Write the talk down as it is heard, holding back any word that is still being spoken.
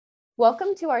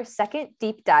Welcome to our second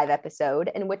deep dive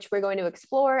episode in which we're going to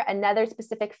explore another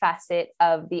specific facet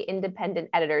of the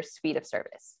independent editor's suite of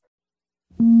service.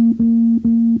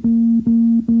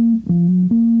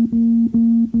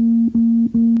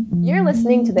 You're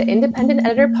listening to the Independent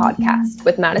Editor Podcast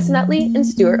with Madison Utley and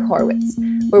Stuart Horowitz,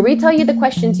 where we tell you the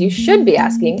questions you should be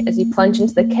asking as you plunge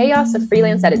into the chaos of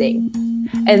freelance editing,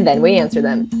 and then we answer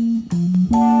them.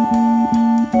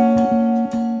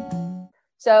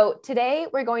 So today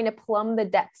we're going to plumb the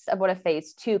depths of what a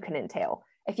phase 2 can entail.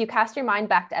 If you cast your mind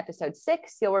back to episode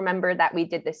 6, you'll remember that we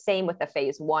did the same with the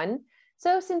phase 1.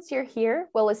 So since you're here,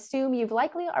 we'll assume you've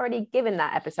likely already given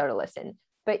that episode a listen.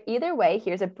 But either way,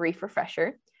 here's a brief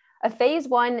refresher. A phase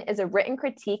 1 is a written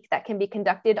critique that can be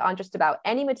conducted on just about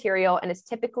any material and is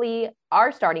typically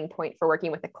our starting point for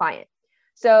working with a client.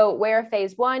 So where a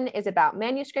phase 1 is about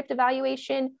manuscript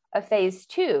evaluation, a phase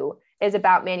 2 is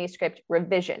about manuscript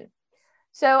revision.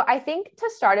 So I think to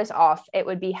start us off, it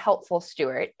would be helpful,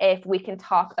 Stuart, if we can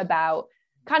talk about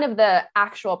kind of the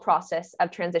actual process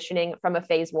of transitioning from a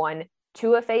phase 1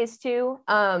 to a phase 2.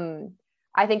 I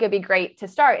think it'd be great to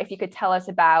start if you could tell us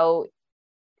about,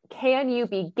 can you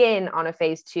begin on a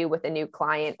phase 2 with a new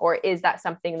client, or is that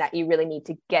something that you really need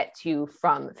to get to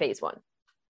from phase 1?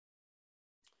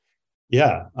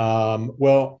 Yeah.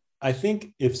 Well, I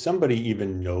think if somebody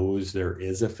even knows there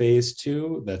is a phase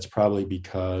 2, that's probably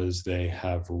because they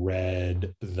have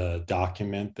read the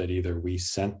document that either we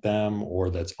sent them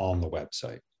or that's on the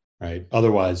website, right?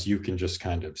 Otherwise, you can just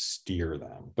kind of steer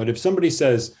them. But if somebody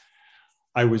says,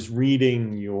 I was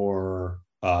reading your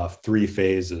 3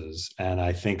 phases, and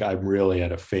I think I'm really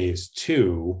at a phase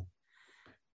 2,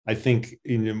 I think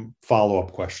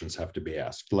follow-up questions have to be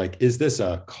asked. Like, is this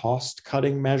a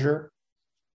cost-cutting measure?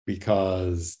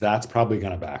 Because that's probably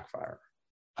going to backfire.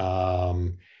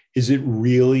 Is it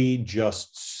really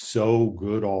just so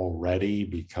good already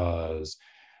because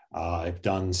I've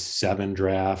done 7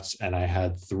 drafts and I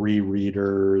had 3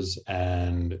 readers,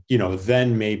 and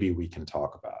then maybe we can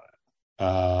talk about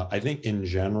it. I think in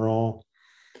general,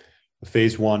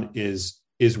 phase 1 is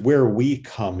where we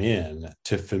come in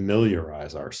to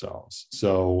familiarize ourselves.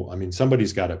 So, I mean,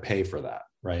 somebody's got to pay for that,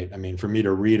 right? I mean, for me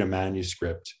to read a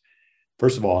manuscript,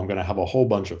 first of all, I'm going to have a whole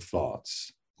bunch of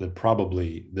thoughts that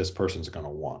probably this person's going to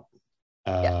want.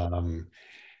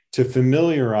 To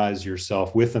familiarize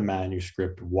yourself with a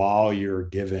manuscript while you're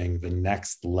giving the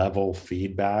next level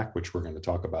feedback, which we're going to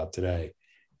talk about today,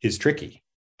 is tricky,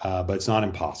 but it's not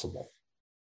impossible.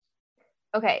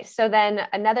 Okay, so then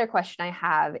another question I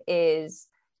have is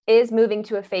moving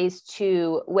to a phase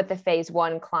 2 with a phase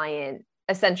 1 client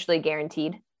essentially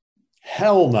guaranteed?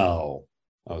 Hell no.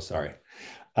 Oh, sorry.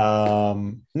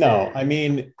 No, I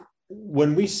mean,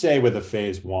 when we say with a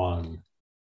phase 1,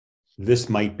 this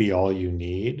might be all you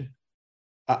need,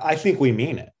 I think we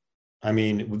mean it. I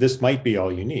mean, this might be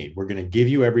all you need. We're going to give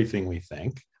you everything we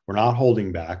think. We're not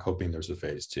holding back, hoping there's a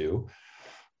phase 2.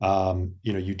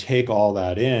 You take all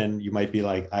that in, you might be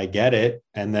like, I get it,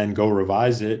 and then go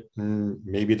revise it. And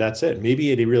maybe that's it.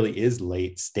 Maybe it really is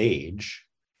late stage.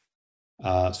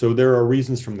 So there are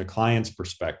reasons from the client's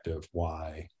perspective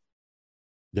why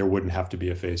there wouldn't have to be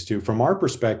a phase 2. From our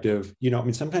perspective,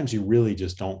 sometimes you really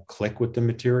just don't click with the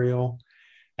material.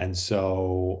 And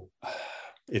so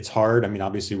it's hard. I mean,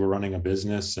 obviously we're running a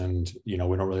business and, we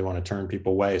don't really want to turn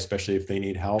people away, especially if they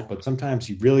need help. But sometimes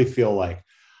you really feel like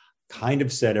kind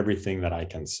of said everything that I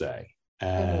can say.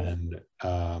 And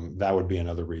that would be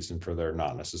another reason for there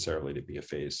not necessarily to be a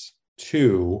phase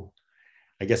 2.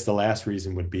 I guess the last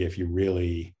reason would be if you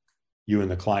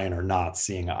and the client are not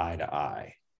seeing eye to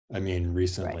eye. I mean,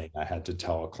 recently I had to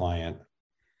tell a client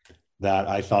that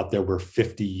I thought there were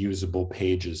 50 usable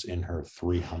pages in her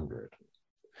 300,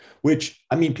 which,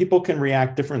 I mean, people can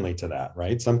react differently to that,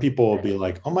 right? Some people will be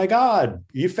like, oh my God,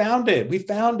 you found it. We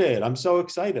found it. I'm so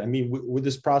excited. I mean, with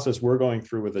this process we're going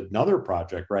through with another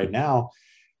project right now,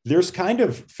 there's kind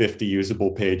of 50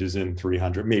 usable pages in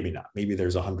 300, maybe not, maybe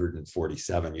there's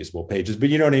 147 usable pages, but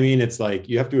you know what I mean? It's like,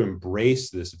 you have to embrace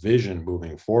this vision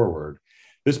moving forward.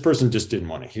 This person just didn't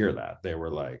want to hear that. They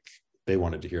were like, they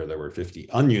wanted to hear there were 50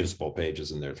 unusable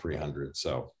pages in their 300.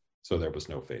 So there was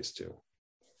no phase 2.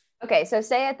 Okay, so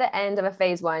say at the end of a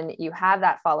phase 1, you have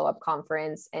that follow-up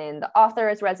conference and the author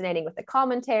is resonating with the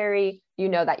commentary,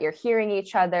 that you're hearing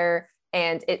each other,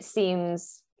 and it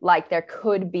seems like there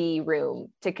could be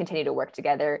room to continue to work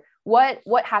together. What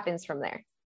happens from there?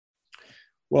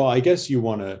 Well, I guess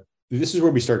this is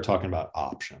where we start talking about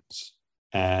options.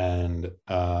 And,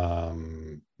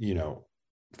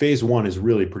 phase 1 is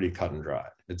really pretty cut and dry.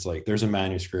 It's like, there's a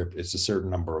manuscript, it's a certain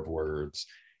number of words.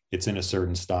 It's in a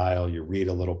certain style. You read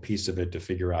a little piece of it to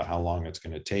figure out how long it's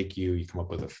going to take you. You come up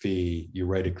with a fee. You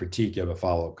write a critique. You have a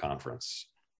follow-up conference.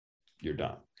 You're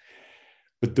done.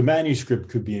 But the manuscript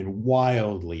could be in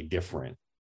wildly different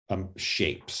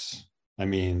shapes. I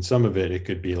mean, some of it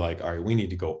could be like, all right, we need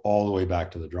to go all the way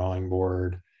back to the drawing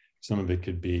board. Some of it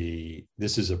could be,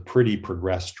 this is a pretty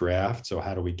progressed draft. So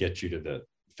how do we get you to the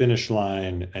finish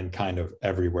line, and kind of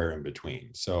everywhere in between?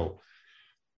 So,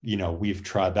 we've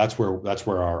tried, that's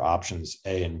where our options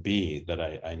A and B that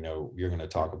I know you're going to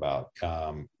talk about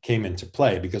came into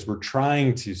play, because we're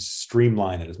trying to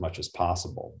streamline it as much as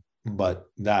possible. But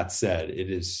that said,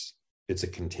 it's a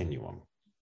continuum.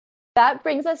 That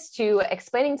brings us to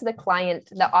explaining to the client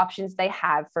the options they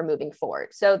have for moving forward.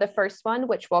 So the first one,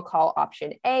 which we'll call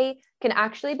option A, can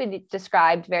actually be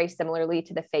described very similarly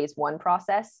to the phase 1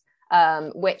 process,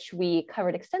 which we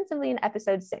covered extensively in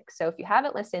episode 6. So if you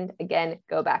haven't listened, again,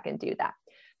 go back and do that.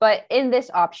 But in this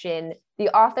option, the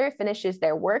author finishes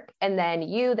their work, and then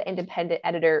you, the independent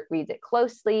editor, reads it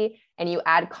closely, and you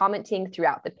add commenting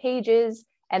throughout the pages.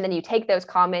 And then you take those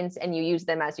comments and you use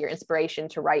them as your inspiration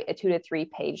to write a 2 to 3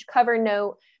 page cover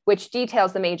note, which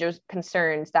details the major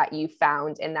concerns that you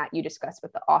found and that you discussed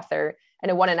with the author in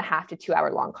a 1.5 to 2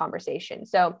 hour long conversation.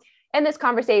 So in this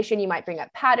conversation, you might bring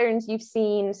up patterns you've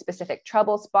seen, specific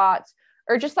trouble spots,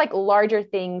 or just like larger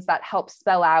things that help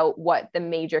spell out what the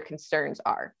major concerns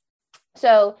are.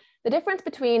 So the difference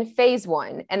between phase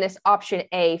 1 and this option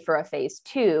A for a phase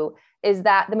 2 is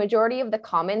that the majority of the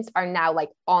comments are now like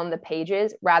on the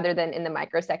pages rather than in the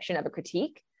microsection of a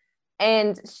critique.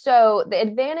 And so the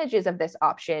advantages of this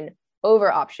option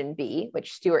over option B,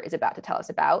 which Stuart is about to tell us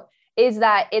about, is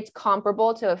that it's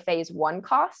comparable to a phase 1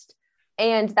 cost,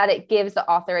 and that it gives the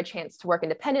author a chance to work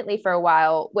independently for a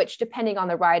while, which, depending on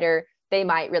the writer, they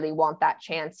might really want that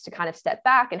chance to kind of step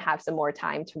back and have some more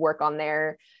time to work on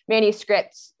their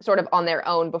manuscripts sort of on their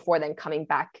own before then coming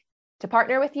back to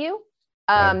partner with you.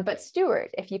 Right. But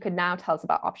Stuart, if you could now tell us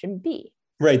about option B.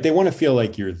 Right. They want to feel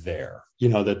like you're there,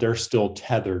 that they're still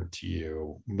tethered to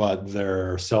you, but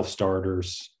they're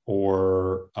self-starters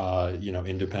or,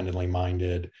 independently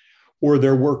minded, or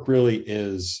their work really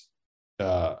is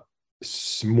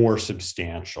more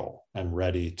substantial and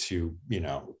ready to,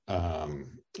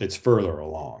 it's further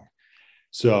along.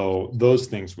 So those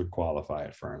things would qualify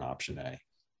it for an option A.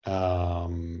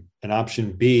 An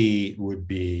option B would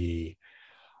be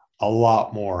a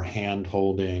lot more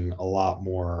hand-holding, a lot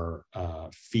more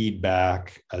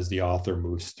feedback as the author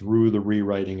moves through the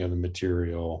rewriting of the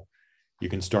material. You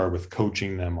can start with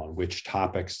coaching them on which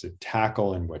topics to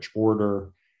tackle in which order.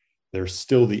 There's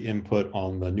still the input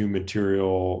on the new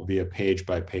material via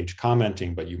page-by-page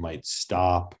commenting, but you might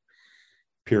stop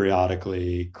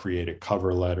periodically, create a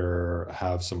cover letter,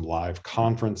 have some live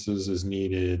conferences as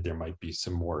needed. There might be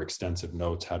some more extensive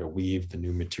notes, how to weave the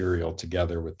new material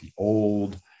together with the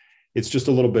old. It's just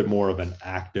a little bit more of an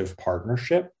active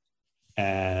partnership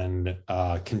and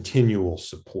continual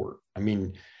support. I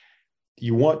mean,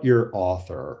 you want your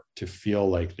author to feel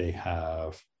like they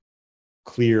have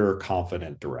clear,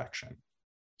 confident direction.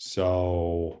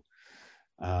 So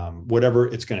whatever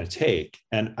it's going to take.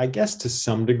 And I guess to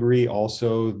some degree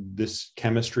also this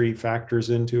chemistry factors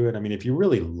into it. I mean, if you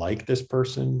really like this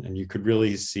person and you could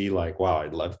really see like, wow,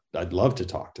 I'd love to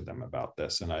talk to them about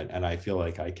this. And I feel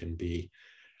like I can be,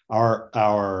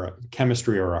 our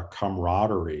chemistry or our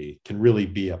camaraderie can really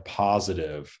be a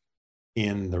positive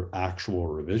in the actual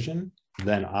revision,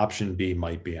 then option B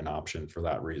might be an option for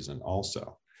that reason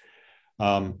also.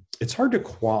 It's hard to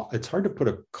put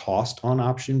a cost on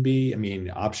option B. I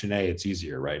mean, option A, it's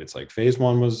easier, right? It's like phase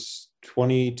 1 was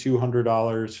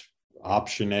 $2,200.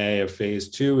 Option A of phase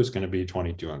 2 is going to be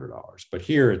 $2,200. But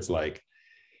here it's like,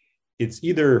 it's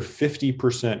either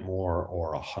 50% more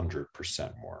or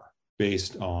 100% more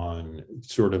based on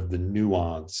sort of the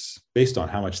nuance, based on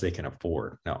how much they can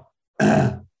afford. No,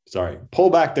 sorry,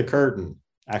 pull back the curtain.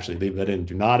 Actually, leave that in.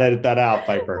 Do not edit that out,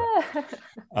 Piper.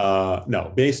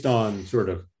 No, based on sort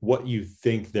of what you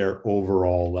think their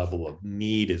overall level of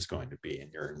need is going to be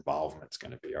and your involvement's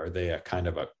going to be. Are they a kind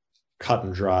of a cut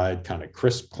and dried kind of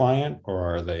crisp client,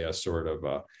 or are they a sort of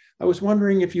I was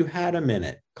wondering if you had a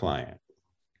minute client?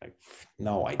 Like,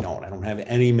 no, I don't. I don't have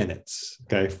any minutes,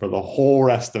 okay, for the whole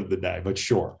rest of the day. But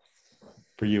sure,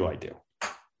 for you, I do.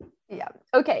 Yeah.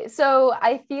 Okay. So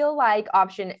I feel like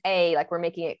option A, like we're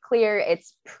making it clear,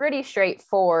 it's pretty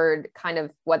straightforward, kind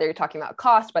of whether you're talking about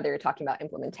cost, whether you're talking about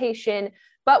implementation.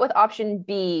 But with option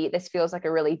B, this feels like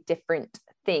a really different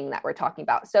thing that we're talking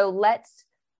about. So let's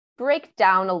break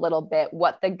down a little bit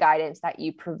what the guidance that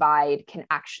you provide can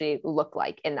actually look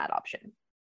like in that option.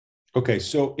 Okay,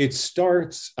 so it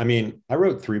starts, I mean, I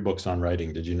wrote 3 books on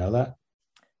writing. Did you know that?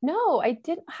 No, I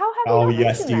didn't. How have you Oh, not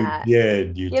yes, mentioned you that?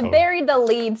 did. You You totally. buried the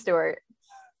lead, Stuart.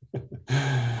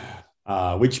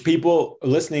 Which people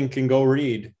listening can go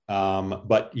read.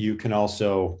 But you can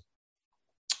also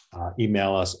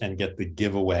email us and get the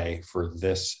giveaway for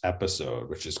this episode,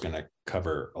 which is going to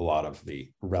cover a lot of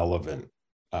the relevant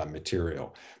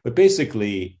material. But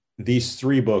basically, these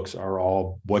 3 books are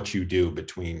all what you do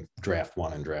between draft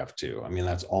 1 and draft 2. I mean,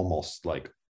 that's almost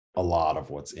like a lot of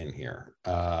what's in here.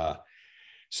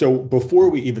 So before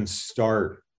we even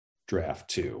start draft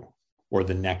 2 or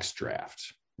the next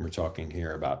draft, we're talking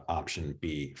here about option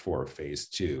B for phase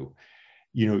 2.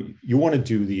 You want to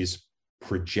do these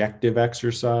projective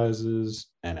exercises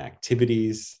and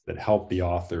activities that help the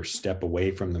author step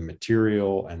away from the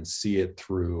material and see it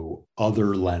through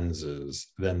other lenses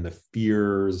than the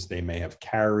fears they may have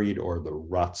carried or the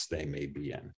ruts they may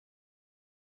be in.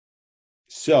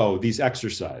 So these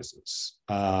exercises,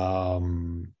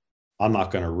 I'm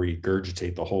not going to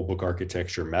regurgitate the whole book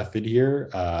architecture method here,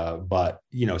 but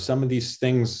some of these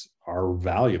things are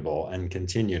valuable and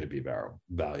continue to be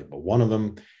valuable. One of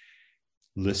them,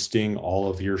 listing all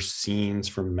of your scenes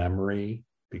from memory,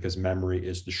 because memory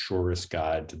is the surest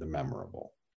guide to the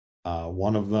memorable.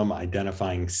 One of them,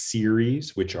 identifying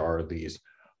series, which are these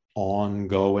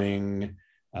ongoing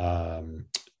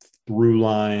through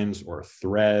lines or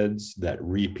threads that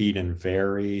repeat and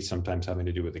vary, sometimes having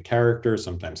to do with the character,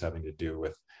 sometimes having to do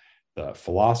with the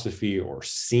philosophy or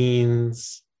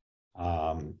scenes.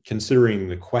 Considering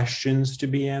the questions to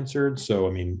be answered. So,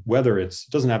 I mean, whether it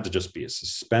doesn't have to just be a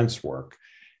suspense work.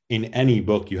 In any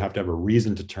book, you have to have a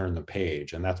reason to turn the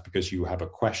page. And that's because you have a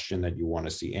question that you want to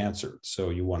see answered. So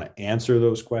you want to answer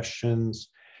those questions,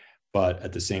 but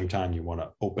at the same time, you want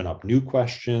to open up new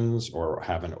questions or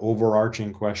have an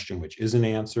overarching question which isn't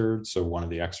answered. So one of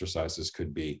the exercises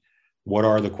could be, what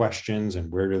are the questions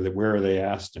and where are they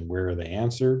asked and where are they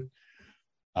answered?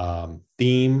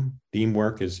 Theme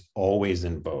work is always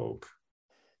in vogue.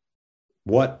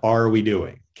 What are we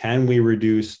doing? Can we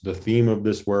reduce the theme of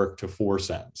this work to 4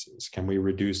 sentences? Can we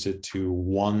reduce it to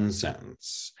 1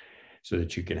 sentence so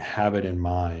that you can have it in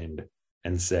mind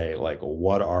and say, like,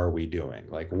 what are we doing?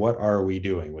 Like, what are we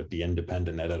doing with the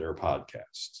Independent Editor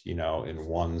podcast? In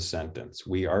 1 sentence,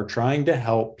 we are trying to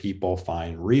help people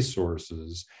find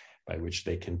resources by which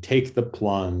they can take the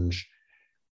plunge,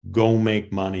 go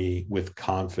make money with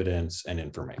confidence and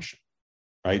information.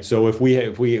 Right. So if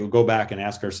we go back and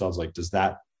ask ourselves, like, does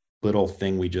that little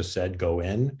thing we just said go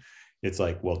in? It's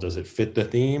like, well, does it fit the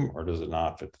theme or does it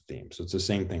not fit the theme? So it's the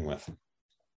same thing with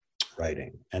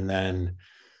writing. And then,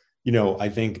 I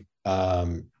think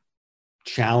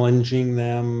challenging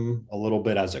them a little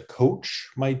bit as a coach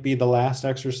might be the last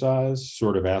exercise,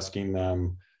 sort of asking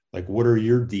them, like, what are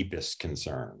your deepest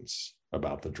concerns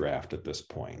about the draft at this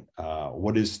point?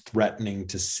 What is threatening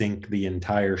to sink the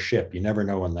entire ship? You never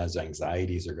know when those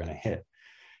anxieties are going to hit.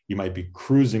 You might be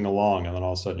cruising along and then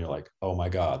all of a sudden you're like, oh my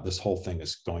God, this whole thing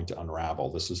is going to unravel.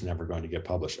 This is never going to get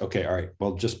published. Okay, all right.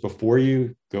 Well, just before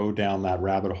you go down that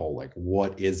rabbit hole, like,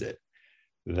 what is it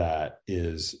that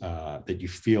is that you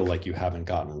feel like you haven't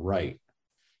gotten right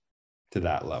to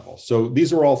that level? So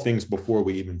these are all things before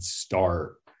we even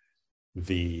start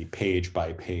the page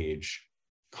by page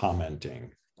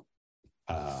commenting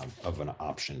of an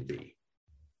option B.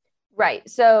 Right.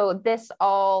 So this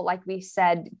all, like we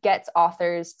said, gets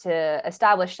authors to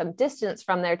establish some distance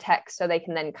from their text so they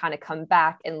can then kind of come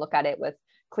back and look at it with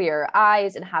clearer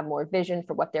eyes and have more vision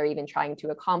for what they're even trying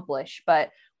to accomplish. But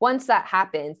once that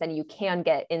happens, then you can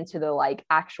get into the like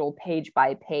actual page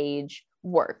by page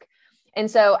work. And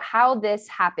so how this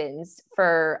happens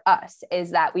for us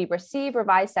is that we receive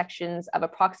revised sections of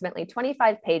approximately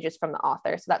 25 pages from the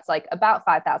author. So that's like about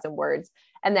 5,000 words.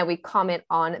 And then we comment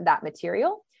on that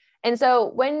material. And so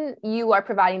when you are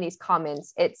providing these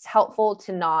comments, it's helpful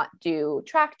to not do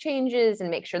track changes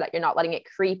and make sure that you're not letting it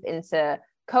creep into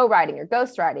co-writing or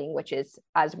ghostwriting, which is,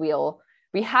 as we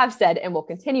have said and will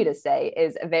continue to say,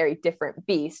 is a very different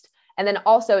beast. And then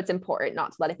also it's important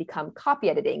not to let it become copy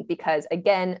editing because,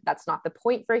 again, that's not the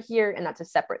point for here, and that's a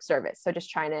separate service. So just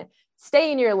trying to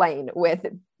stay in your lane with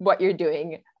what you're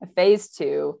doing, phase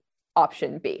 2,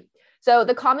 option B. So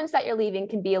the comments that you're leaving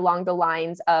can be along the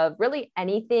lines of really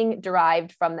anything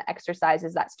derived from the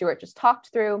exercises that Stuart just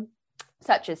talked through,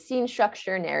 such as scene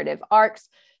structure, narrative arcs,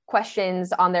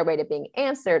 questions on their way to being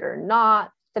answered or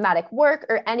not, thematic work,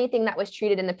 or anything that was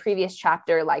treated in the previous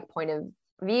chapter, like point of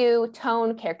view,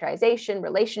 tone, characterization,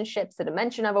 relationships, the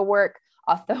dimension of a work,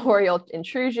 authorial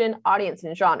intrusion, audience,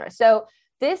 and genre. So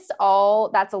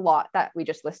That's a lot that we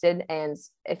just listed. And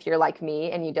if you're like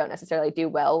me and you don't necessarily do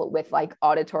well with like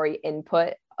auditory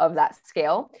input of that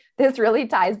scale, this really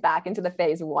ties back into the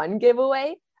phase one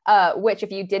giveaway, which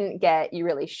if you didn't get, you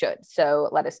really should. So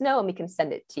let us know and we can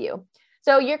send it to you.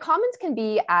 So your comments can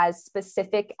be as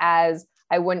specific as,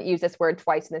 I wouldn't use this word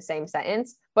twice in the same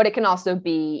sentence, but it can also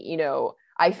be, you know,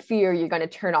 I fear you're going to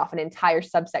turn off an entire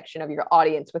subsection of your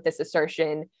audience with this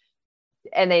assertion,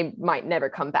 and they might never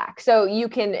come back. So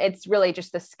it's really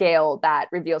just the scale that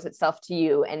reveals itself to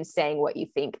you and saying what you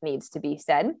think needs to be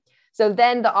said. So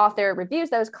then the author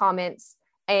reviews those comments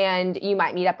and you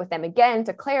might meet up with them again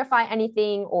to clarify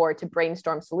anything or to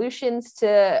brainstorm solutions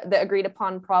to the agreed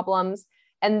upon problems.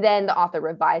 And then the author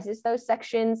revises those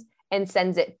sections and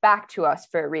sends it back to us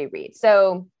for a reread.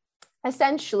 So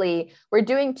essentially, we're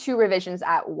doing 2 revisions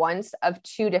at once of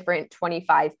 2 different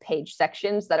 25-page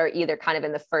sections that are either kind of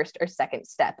in the first or second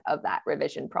step of that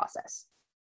revision process.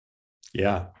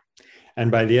 Yeah. And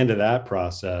by the end of that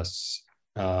process,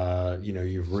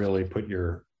 you've really put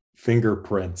your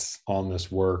fingerprints on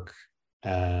this work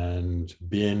and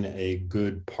been a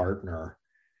good partner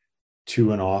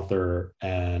to an author,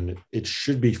 and it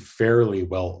should be fairly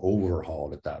well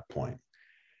overhauled at that point.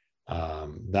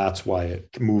 That's why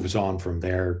it moves on from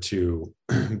there to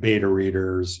beta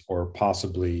readers or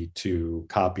possibly to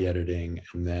copy editing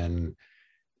and then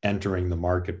entering the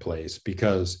marketplace,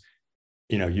 because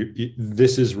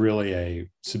this is really a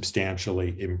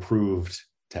substantially improved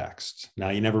text. Now,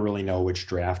 you never really know which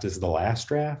draft is the last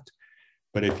draft,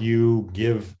 but if you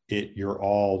give it your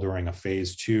all during a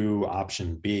phase 2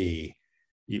 option B,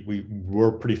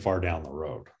 we're pretty far down the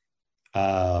road.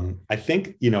 I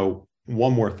think,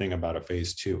 one more thing about a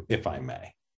phase 2, if I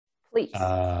may. Please.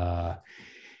 A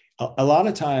lot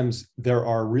of times there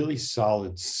are really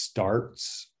solid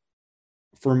starts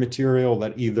for material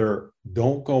that either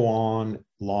don't go on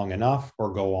long enough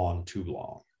or go on too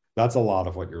long. That's a lot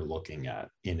of what you're looking at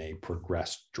in a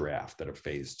progressed draft that a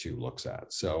phase 2 looks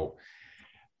at. So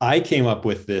I came up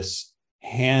with this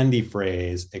handy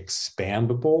phrase,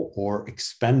 expandable or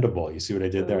expendable. You see what I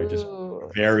did there? I just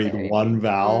varied one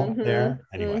vowel there.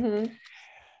 Anyway.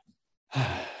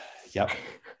 Yep.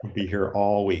 I'll be here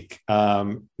all week. But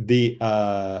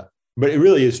it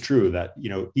really is true that,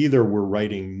 either we're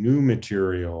writing new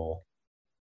material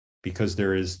because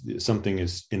something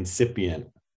is incipient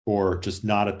or just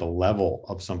not at the level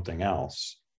of something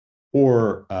else,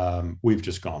 or we've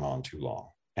just gone on too long.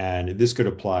 And this could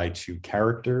apply to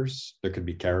characters. There could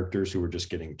be characters who are just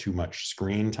getting too much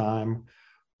screen time,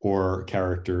 or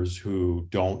characters who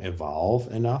don't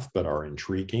evolve enough but are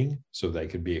intriguing, so they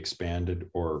could be expanded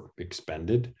or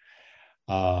expended.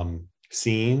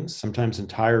 Scenes, sometimes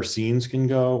entire scenes can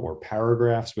go, or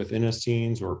paragraphs within a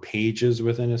scenes, or pages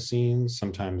within a scene.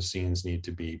 Sometimes scenes need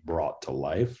to be brought to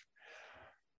life.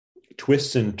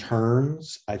 Twists and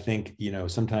turns, I think,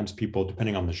 sometimes people,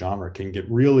 depending on the genre, can get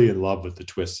really in love with the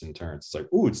twists and turns.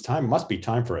 It's like, must be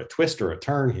time for a twist or a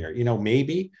turn here.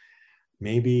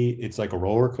 Maybe it's like a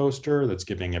roller coaster that's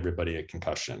giving everybody a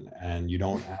concussion, and you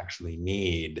don't actually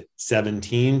need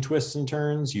 17 twists and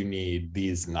turns. You need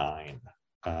these 9.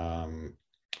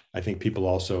 I think people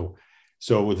also,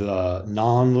 so the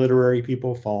non-literary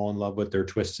people fall in love with their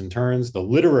twists and turns. The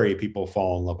literary people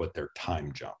fall in love with their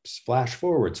time jumps, flash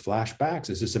forwards, flashbacks.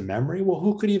 Is this a memory? Well,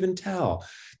 who could even tell?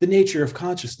 The nature of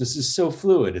consciousness is so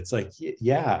fluid. It's like,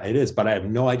 yeah, it is, but I have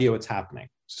no idea what's happening.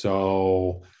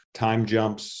 So time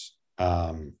jumps,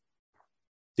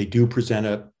 they do present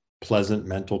a pleasant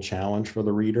mental challenge for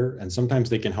the reader, and sometimes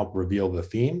they can help reveal the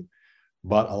theme.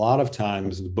 But a lot of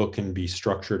times the book can be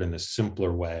structured in a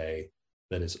simpler way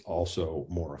that is also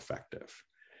more effective.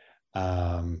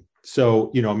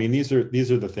 So, these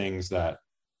are the things that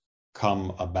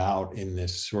come about in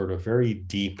this sort of very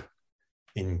deep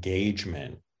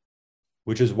engagement,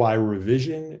 which is why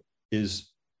revision is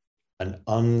an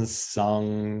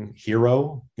unsung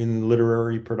hero in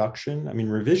literary production.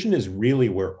 Revision is really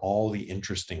where all the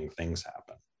interesting things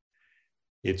happen.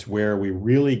 It's where we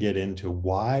really get into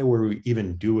why we're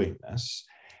even doing this,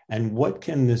 and what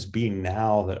can this be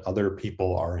now that other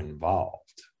people are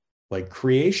involved. Like,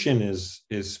 creation is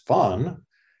fun,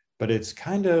 but it's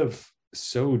kind of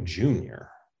so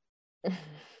junior.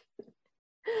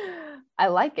 I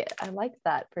like it. I like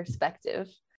that perspective.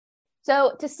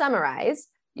 So to summarize,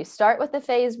 you start with a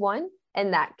phase 1,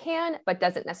 and that can, but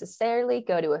doesn't necessarily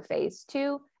go to a phase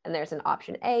 2. And there's an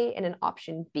option A and an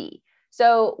option B.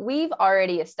 So we've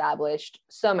already established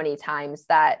so many times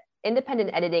that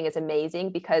independent editing is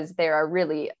amazing because there are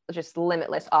really just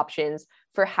limitless options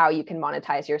for how you can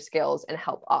monetize your skills and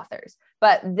help authors.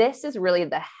 But this is really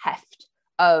the heft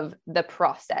of the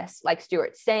process, like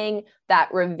Stuart's saying,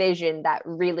 that revision that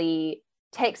really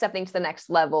takes something to the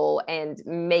next level and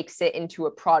makes it into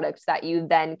a product that you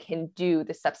then can do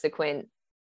the subsequent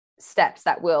steps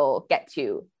that we'll get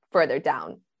to further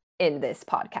down in this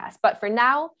podcast. But for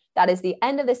now, that is the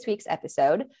end of this week's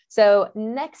episode. So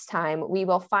next time, we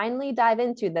will finally dive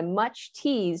into the much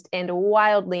teased and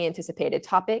wildly anticipated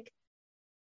topic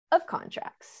of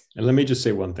contracts. And let me just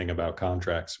say one thing about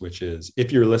contracts, which is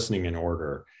if you're listening in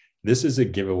order, this is a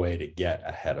giveaway to get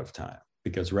ahead of time,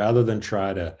 because rather than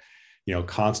try to,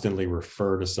 constantly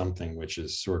refer to something which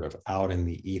is sort of out in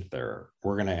the ether,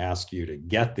 we're going to ask you to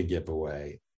get the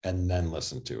giveaway and then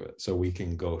listen to it. So we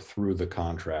can go through the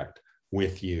contract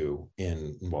with you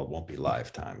in, well, it won't be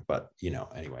live time, but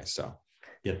anyway, so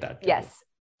get that. Yes,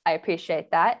 I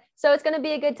appreciate that. So it's going to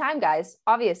be a good time, guys,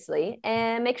 obviously,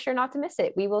 and make sure not to miss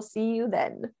it. We will see you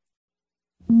then.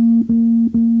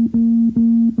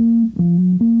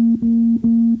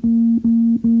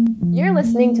 You're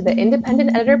listening to the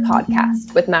Independent Editor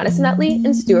Podcast with Madison Utley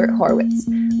and Stuart Horwitz,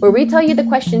 where we tell you the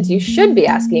questions you should be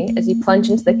asking as you plunge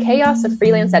into the chaos of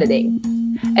freelance editing,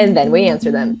 and then we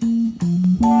answer them.